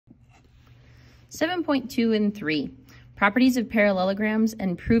7.2 and 3, properties of parallelograms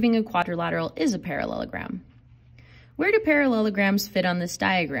and proving a quadrilateral is a parallelogram. Where do parallelograms fit on this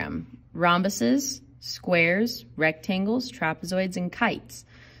diagram? Rhombuses, squares, rectangles, trapezoids, and kites.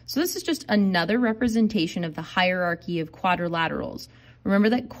 So this is just another representation of the hierarchy of quadrilaterals. Remember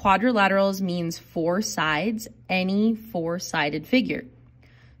that quadrilaterals means four sides, any four-sided figure.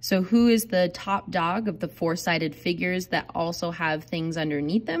 So who is the top dog of the four-sided figures that also have things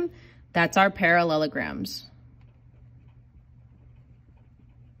underneath them? That's our parallelograms.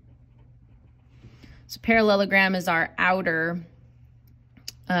 So parallelogram is our outer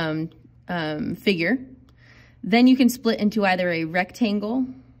figure. Then you can split into either a rectangle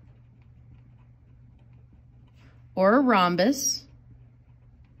or a rhombus.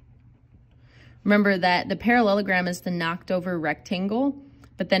 Remember that the parallelogram is the knocked over rectangle,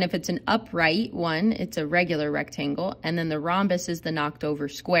 but then if it's an upright one, it's a regular rectangle, and then the rhombus is the knocked over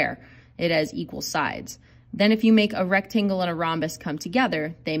square. It has equal sides. Then if you make a rectangle and a rhombus come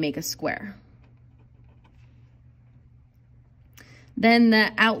together, they make a square. Then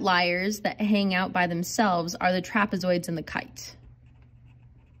the outliers that hang out by themselves are the trapezoids and the kite.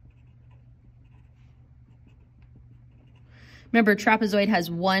 Remember, trapezoid has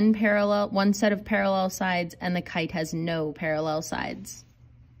one set of parallel sides, and the kite has no parallel sides.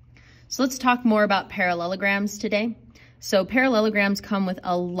 So let's talk more about parallelograms today. So parallelograms come with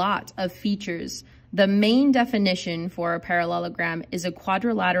a lot of features. The main definition for a parallelogram is a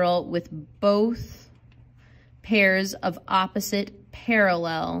quadrilateral with both pairs of opposite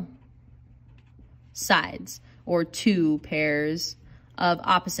parallel sides, or two pairs of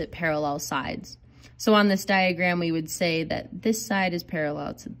opposite parallel sides. So on this diagram, we would say that this side is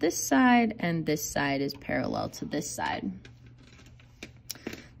parallel to this side, and this side is parallel to this side.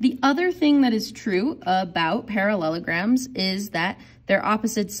 The other thing that is true about parallelograms is that their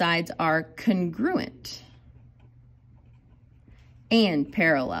opposite sides are congruent and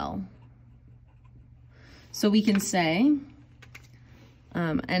parallel. So we can say,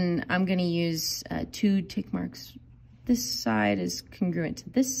 and I'm going to use 2 tick marks. This side is congruent to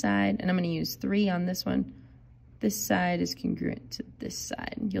this side, and I'm going to use 3 on this one. This side is congruent to this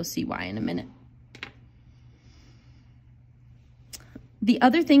side. You'll see why in a minute. The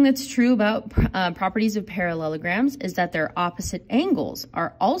other thing that's true about properties of parallelograms is that their opposite angles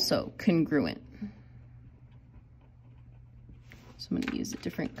are also congruent. So I'm going to use a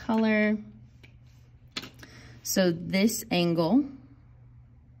different color. So this angle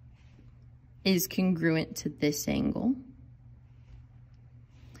is congruent to this angle,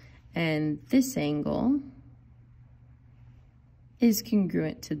 and this angle is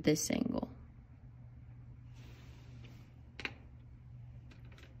congruent to this angle.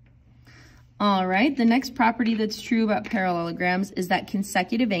 All right, the next property that's true about parallelograms is that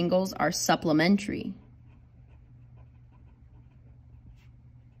consecutive angles are supplementary.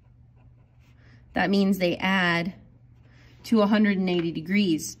 That means they add to 180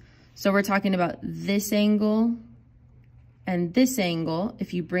 degrees. So we're talking about this angle and this angle.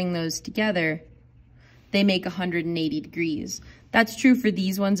 If you bring those together, they make 180 degrees. That's true for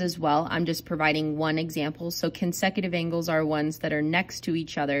these ones as well. I'm just providing one example. So consecutive angles are ones that are next to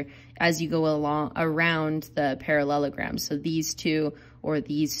each other as you go along around the parallelogram. So these two, or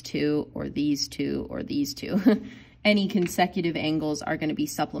these two, or these two, or these two. Any consecutive angles are going to be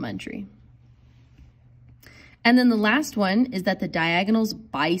supplementary. And then the last one is that the diagonals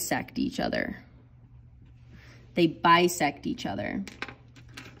bisect each other. They bisect each other.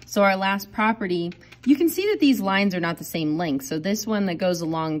 So our last property, you can see that these lines are not the same length. So this one that goes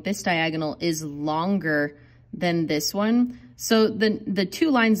along this diagonal is longer than this one. So the two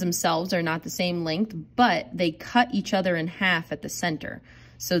lines themselves are not the same length, but they cut each other in half at the center.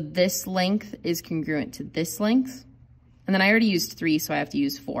 So this length is congruent to this length. And then I already used 3, so I have to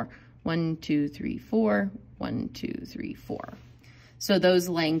use 4. 1, 2, 3, 4. 1, 2, 3, 4. So those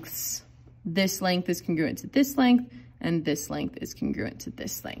lengths, this length is congruent to this length, and this length is congruent to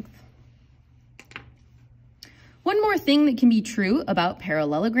this length. One more thing that can be true about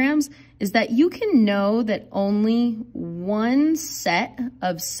parallelograms is that you can know that only one set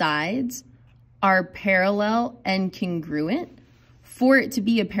of sides are parallel and congruent for it to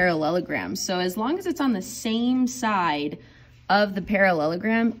be a parallelogram. So as long as it's on the same side of the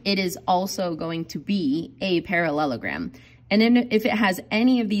parallelogram, it is also going to be a parallelogram. And then if it has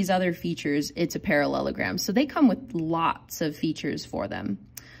any of these other features, it's a parallelogram. So they come with lots of features for them.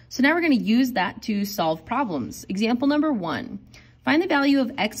 So now we're going to use that to solve problems. Example number 1, find the value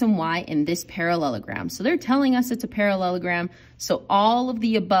of x and y in this parallelogram. So they're telling us it's a parallelogram. So all of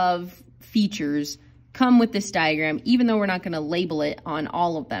the above features come with this diagram, even though we're not going to label it on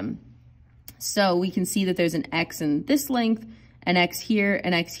all of them. So we can see that there's an x in this length, an x here,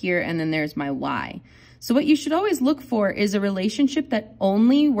 and then there's my y. So what you should always look for is a relationship that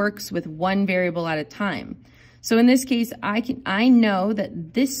only works with one variable at a time. So in this case, I know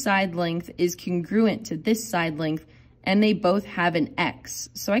that this side length is congruent to this side length, and they both have an x.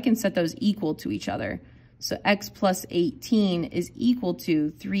 So I can set those equal to each other. So x plus 18 is equal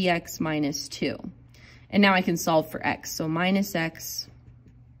to 3x minus 2. And now I can solve for x. So minus x,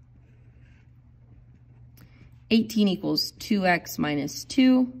 18 equals 2x minus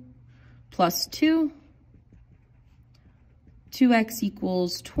 2 plus 2. 2x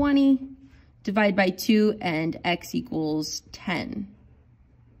equals 20. Divide by 2, and x equals 10.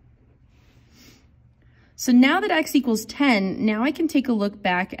 So now that x equals 10, now I can take a look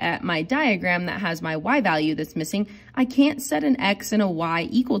back at my diagram that has my y value that's missing. I can't set an x and a y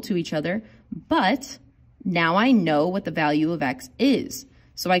equal to each other, but now I know what the value of x is.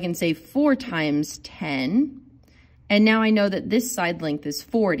 So I can say 4 times 10, and now I know that this side length is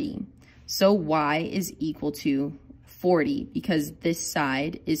 40. So y is equal to 40 because this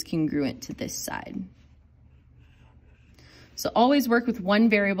side is congruent to this side. So always work with one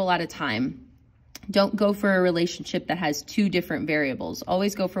variable at a time. Don't go for a relationship that has 2 different variables.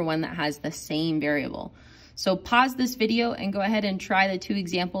 Always go for one that has the same variable. So pause this video and go ahead and try the 2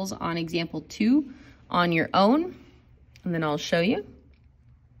 examples on example 2 on your own, and then I'll show you.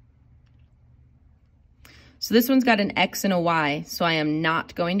 So this one's got an x and a y, so I am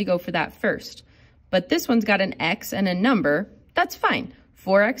not going to go for that first. But this one's got an x and a number, that's fine.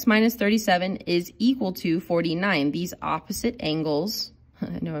 4x minus 37 is equal to 49. These opposite angles, I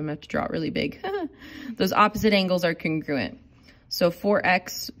know I'm going to have to draw it really big. Those opposite angles are congruent. So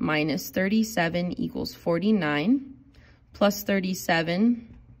 4x minus 37 equals 49 plus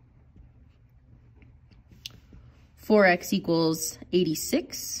 37. 4x equals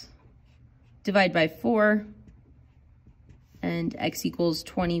 86. Divide by 4, and x equals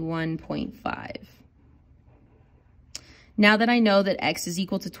 21.5. Now that I know that x is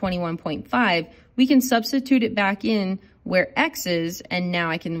equal to 21.5, we can substitute it back in where x is, and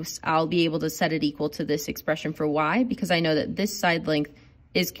now I'll be able to set it equal to this expression for y because I know that this side length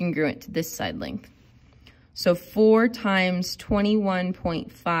is congruent to this side length. So 4 times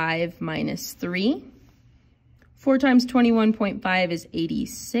 21.5 minus 3. 4 times 21.5 is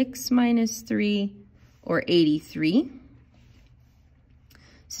 86 minus 3, or 83.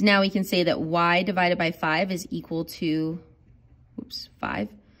 So now we can say that y divided by 5 is equal to, 5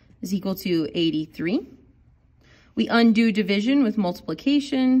 is equal to 83. We undo division with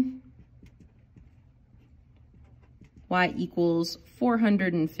multiplication. Y equals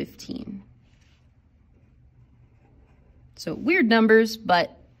 415. So weird numbers,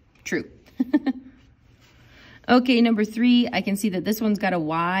 but true. Okay, number 3, I can see that this one's got a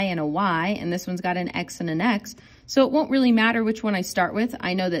y and a y, and this one's got an x and an x. So it won't really matter which one I start with.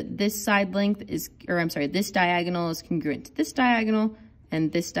 I know that this side length is, this diagonal is congruent to this diagonal, and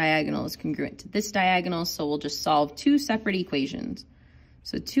this diagonal is congruent to this diagonal. So we'll just solve 2 separate equations.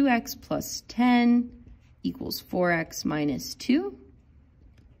 So 2x plus 10 equals 4x minus 2,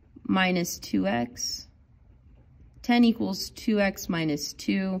 minus 2x. 10 equals 2x minus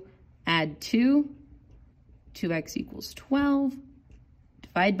 2, add 2. 2x equals 12,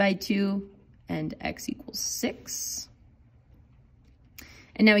 divide by 2, and x equals 6.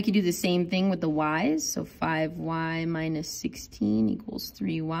 And now we can do the same thing with the y's. So 5y minus 16 equals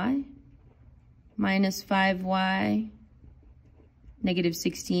 3y, minus 5y, negative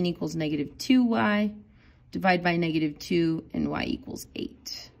 16 equals negative 2y, divide by negative 2, and y equals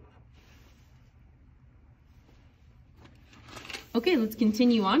 8. Okay, let's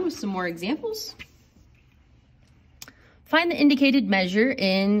continue on with some more examples. Find the indicated measure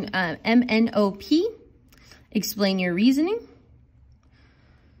in MNOP. Explain your reasoning.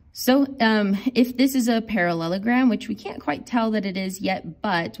 So if this is a parallelogram, which we can't quite tell that it is yet,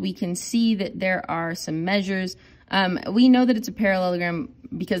 but we can see that there are some measures. We know that it's a parallelogram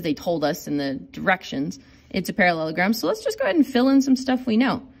because they told us in the directions it's a parallelogram. So let's just go ahead and fill in some stuff we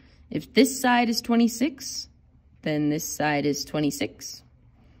know. If this side is 26, then this side is 26.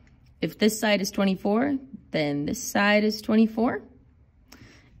 If this side is 24, then this side is 24.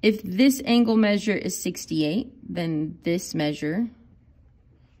 If this angle measure is 68, then this measure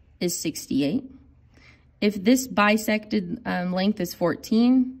is 68. If this bisected length is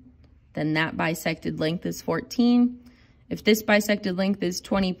 14, then that bisected length is 14. If this bisected length is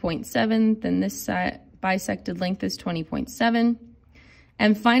 20.7, then this bisected length is 20.7.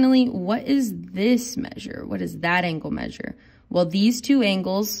 And finally, what is this measure? What is that angle measure? Well, these two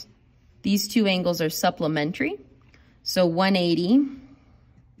angles are supplementary. So 180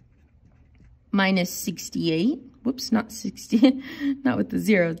 minus 68. Whoops, not 60, not with the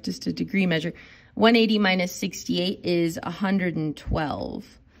 0, just a degree measure. 180 minus 68 is 112.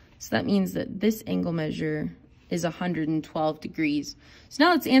 So that means that this angle measure is 112 degrees. So now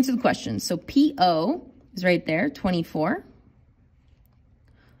let's answer the question. So PO is right there, 24.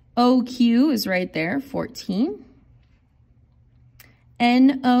 OQ is right there, 14.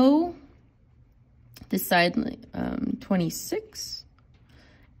 NO, this side, 26.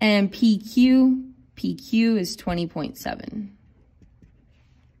 And PQ is 20.7.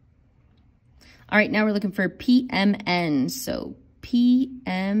 All right, now we're looking for PMN. So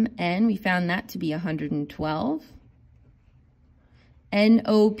PMN, we found that to be 112.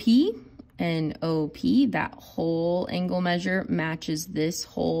 NOP, that whole angle measure matches this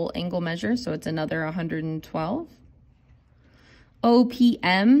whole angle measure, so it's another 112.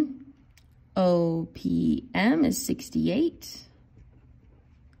 OPM is 68.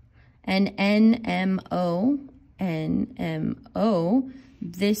 And NMO,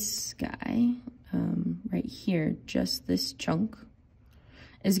 this guy right here, just this chunk,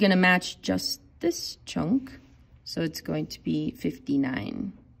 is going to match just this chunk. So it's going to be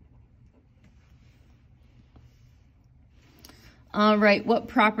 59. All right, what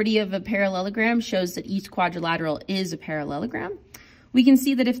property of a parallelogram shows that each quadrilateral is a parallelogram? We can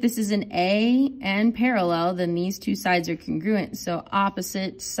see that if this is an A and parallel, then these two sides are congruent. So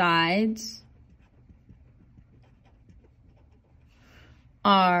opposite sides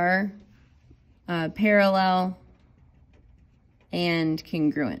are parallel and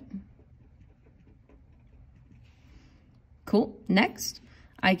congruent. Cool. Next,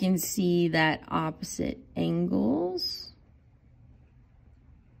 I can see that opposite angles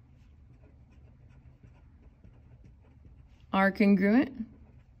are congruent.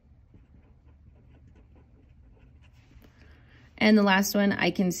 And the last one,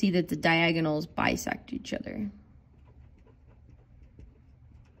 I can see that the diagonals bisect each other.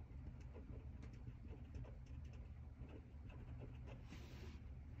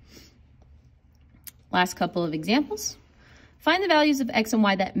 Last couple of examples. Find the values of x and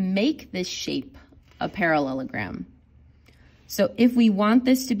y that make this shape a parallelogram. So if we want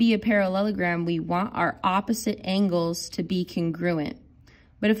this to be a parallelogram, we want our opposite angles to be congruent.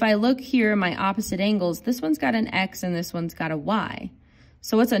 But if I look here, my opposite angles, this one's got an x and this one's got a y.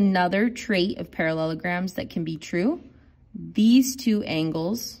 So what's another trait of parallelograms that can be true? These two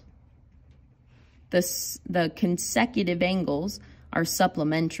angles, the consecutive angles, are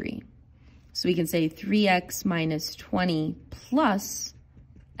supplementary. So we can say 3x minus 20 plus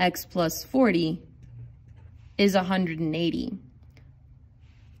x plus 40 is 180.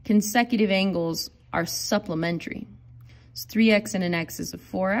 Consecutive angles are supplementary. So 3x and an x is a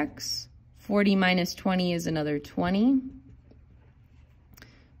 4x. 40 minus 20 is another 20.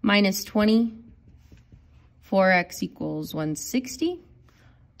 Minus 20, 4x equals 160.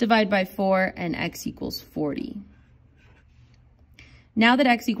 Divide by 4 and x equals 40. Now that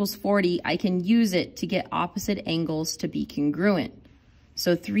x equals 40, I can use it to get opposite angles to be congruent.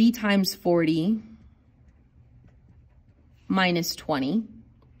 So 3 times 40 minus 20,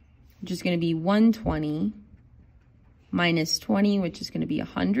 which is going to be 120, minus 20, which is going to be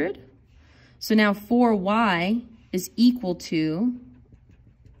 100. So now 4y is equal to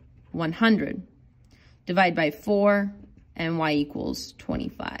 100. Divide by 4, and y equals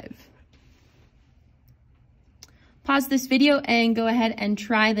 25. Pause this video and go ahead and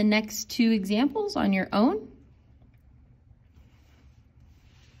try the next 2 examples on your own.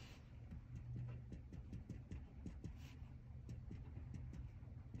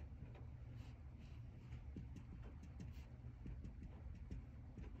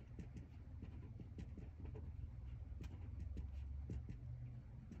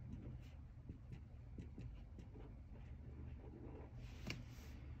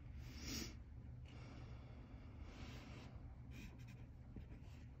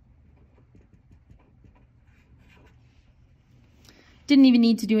 Didn't even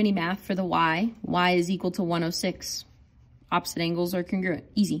need to do any math for the y. Y is equal to 106. Opposite angles are congruent.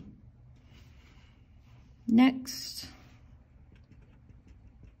 Easy. Next.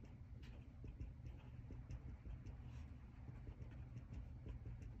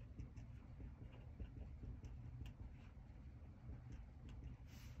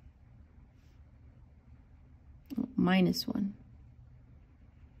 Oh, minus 1.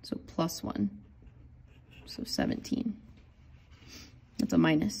 So plus 1. So 17. That's a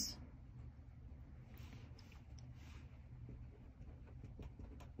minus.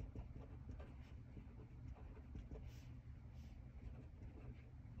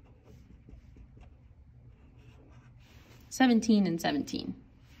 $17 and $17.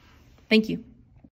 Thank you.